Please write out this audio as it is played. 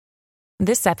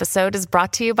This episode is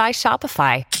brought to you by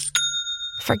Shopify.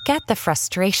 Forget the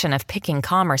frustration of picking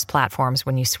commerce platforms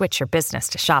when you switch your business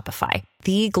to Shopify,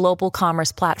 the global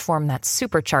commerce platform that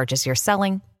supercharges your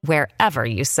selling wherever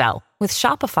you sell. With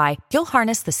Shopify, you'll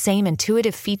harness the same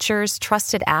intuitive features,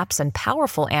 trusted apps, and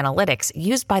powerful analytics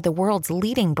used by the world's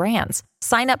leading brands.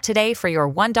 Sign up today for your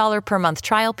 $1 per month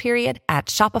trial period at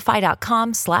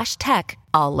shopify.com/tech,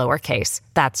 all lowercase.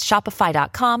 That's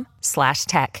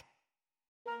shopify.com/tech.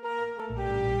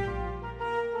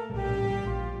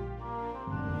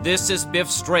 This is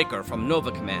Biff Straker from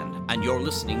Nova Command, and you're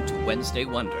listening to Wednesday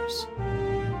Wonders.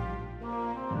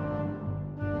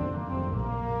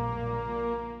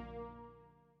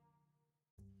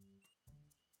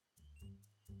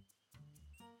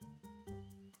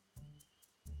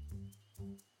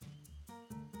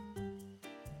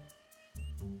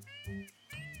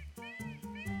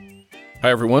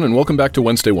 Hi everyone, and welcome back to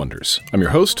Wednesday Wonders. I'm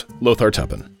your host, Lothar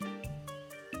Teppen.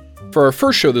 For our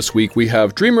first show this week, we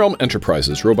have Dreamrealm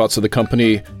Enterprises, robots of the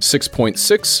company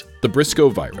 6.6, the Briscoe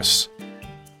virus.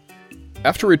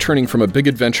 After returning from a big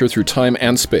adventure through time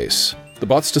and space, the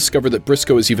bots discover that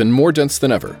Briscoe is even more dense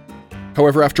than ever.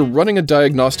 However, after running a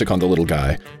diagnostic on the little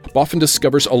guy, Boffin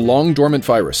discovers a long-dormant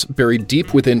virus buried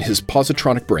deep within his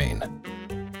positronic brain.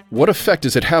 What effect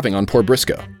is it having on poor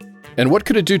Briscoe? And what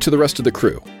could it do to the rest of the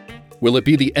crew? Will it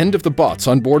be the end of the bots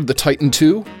on board the Titan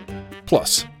II?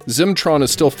 Plus, Zimtron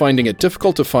is still finding it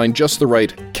difficult to find just the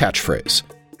right catchphrase.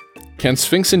 Can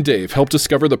Sphinx and Dave help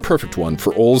discover the perfect one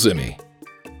for ol' Zimmy?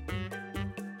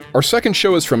 Our second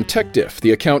show is from TechDiff,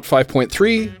 the account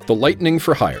 5.3, The Lightning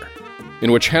for Hire,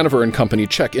 in which Hanover and company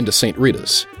check into St.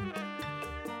 Rita's.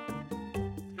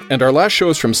 And our last show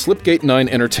is from Slipgate 9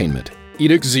 Entertainment,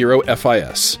 Edict Zero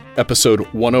FIS, episode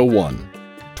 101,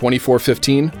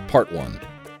 2415, part 1.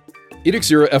 Edict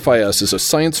Zero FIS is a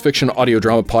science fiction audio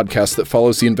drama podcast that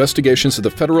follows the investigations of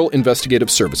the Federal Investigative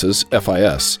Services,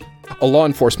 FIS, a law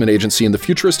enforcement agency in the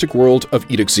futuristic world of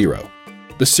Edict Zero.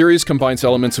 The series combines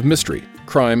elements of mystery,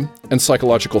 crime, and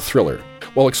psychological thriller,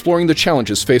 while exploring the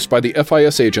challenges faced by the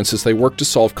FIS agents as they work to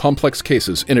solve complex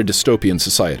cases in a dystopian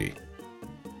society.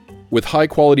 With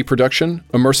high-quality production,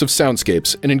 immersive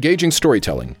soundscapes, and engaging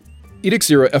storytelling, Edict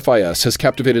Zero FIS has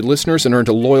captivated listeners and earned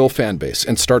a loyal fan base,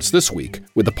 and starts this week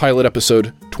with the pilot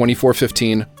episode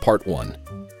 2415, Part 1.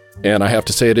 And I have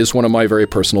to say, it is one of my very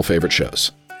personal favorite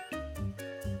shows.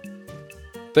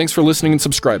 Thanks for listening and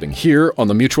subscribing here on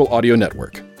the Mutual Audio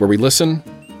Network, where we listen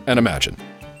and imagine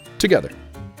together.